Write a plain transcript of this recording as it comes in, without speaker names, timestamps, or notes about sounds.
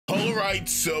Alright,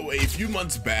 so a few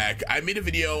months back, I made a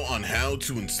video on how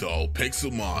to install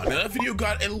Pixelmon. Now that video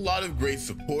got a lot of great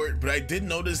support, but I did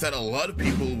notice that a lot of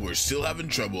people were still having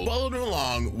trouble following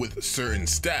along with certain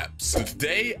steps. So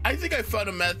today, I think I found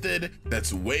a method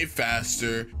that's way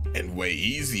faster and way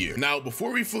easier. Now,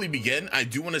 before we fully begin, I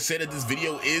do want to say that this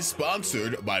video is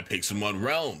sponsored by Pixelmon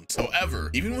Realms. However,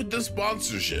 even with the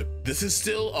sponsorship, this is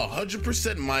still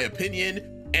 100% my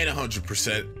opinion and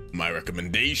 100% my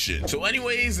recommendation. So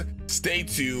anyways, stay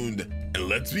tuned and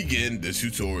let's begin this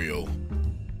tutorial.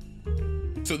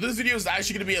 So this video is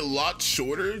actually going to be a lot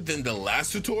shorter than the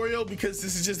last tutorial because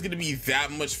this is just going to be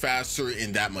that much faster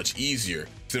and that much easier.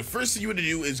 So the first thing you want to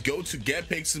do is go to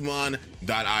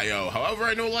getpixelmon.io. However,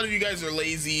 I know a lot of you guys are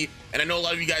lazy and I know a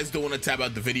lot of you guys don't want to tab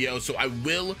out the video, so I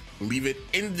will leave it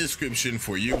in the description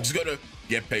for you. Just go to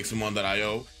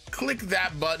getpixelmon.io. Click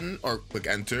that button, or click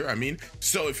enter, I mean.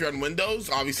 So if you're on Windows,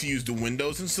 obviously use the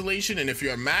Windows installation, and if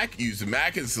you're on Mac, use the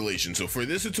Mac installation. So for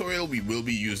this tutorial, we will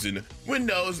be using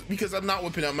Windows because I'm not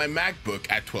whipping out my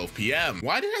MacBook at 12 p.m.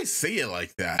 Why did I say it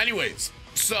like that? Anyways,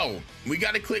 so we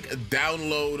got to click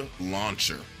download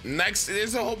launcher. Next,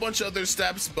 there's a whole bunch of other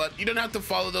steps, but you don't have to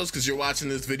follow those because you're watching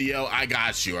this video. I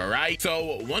got you, all right?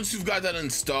 So once you've got that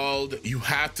installed, you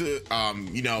have to,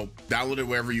 download it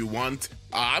wherever you want.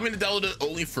 I'm going to download it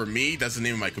only for me. That's the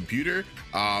name of my computer.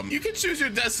 You can choose your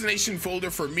destination folder.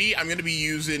 For me, I'm going to be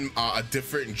using a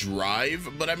different drive.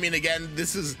 But I mean, again,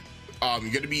 this is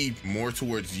going to be more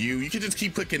towards you. You can just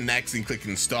keep clicking next and click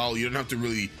install. You don't have to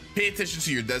really pay attention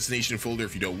to your destination folder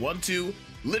if you don't want to.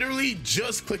 Literally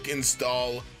just click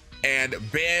install and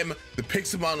bam, the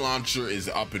Pixelmon launcher is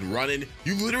up and running.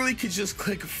 You literally could just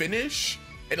click finish.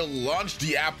 It'll launch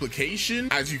the application.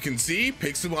 As you can see,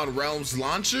 Pixelmon Realms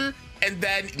launcher. And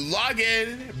then log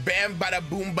in, bam, bada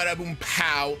boom,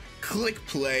 pow, click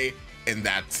play, and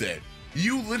that's it.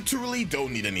 You literally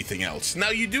don't need anything else.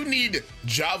 Now, you do need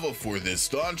Java for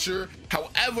this launcher.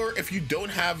 However, if you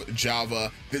don't have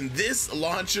Java, then this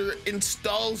launcher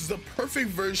installs the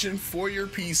perfect version for your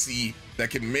PC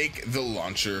that can make the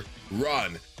launcher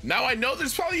run. Now, I know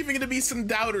there's probably even gonna be some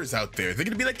doubters out there. They're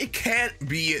gonna be like, it can't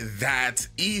be that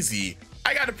easy.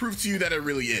 I gotta prove to you that it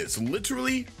really is.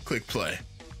 Literally, click play.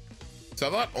 So I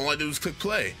thought all I did was click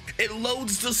play. It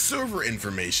loads the server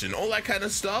information, all that kind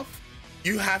of stuff.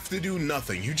 You have to do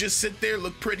nothing. You just sit there,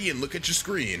 look pretty, and look at your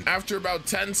screen. After about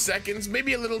 10 seconds,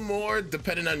 maybe a little more,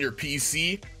 depending on your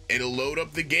PC, it'll load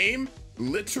up the game.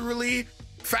 Literally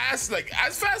fast, like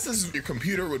as fast as your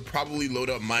computer would probably load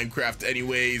up Minecraft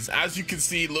anyways. As you can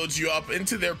see, it loads you up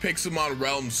into their Pixelmon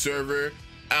Realms server.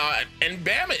 And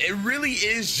bam, it really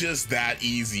is just that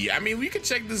easy. I mean, we can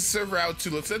check this server out too.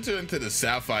 Let's enter into the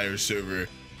Sapphire server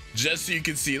just so you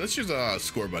can see. Let's use a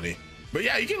score bunny. But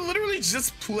yeah, you can literally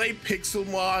just play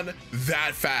Pixelmon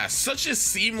that fast. Such a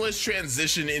seamless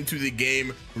transition into the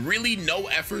game. Really no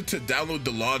effort to download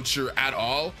the launcher at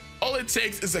all. All it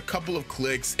takes is a couple of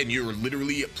clicks and you're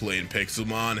literally playing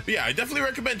Pixelmon. But yeah, I definitely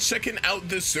recommend checking out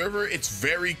this server. It's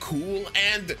very cool.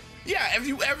 And yeah, if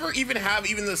you ever even have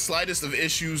even the slightest of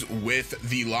issues with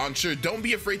the launcher, don't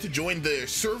be afraid to join the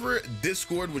server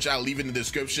Discord, which I'll leave in the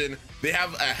description. They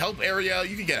have a help area.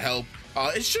 You can get help.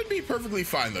 It should be perfectly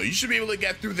fine though. You should be able to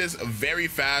get through this very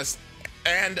fast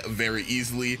and very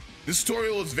easily. This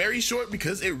tutorial is very short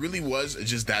because it really was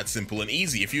just that simple and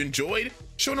easy. If you enjoyed,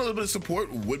 showing a little bit of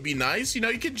support would be nice. You know,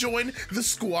 you could join the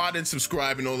squad and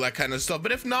subscribe and all that kind of stuff.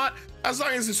 But if not, as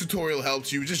long as this tutorial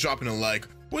helps you, just dropping a like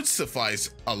would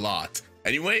suffice a lot.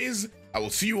 Anyways, I will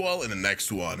see you all in the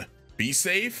next one. Be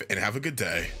safe and have a good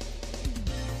day.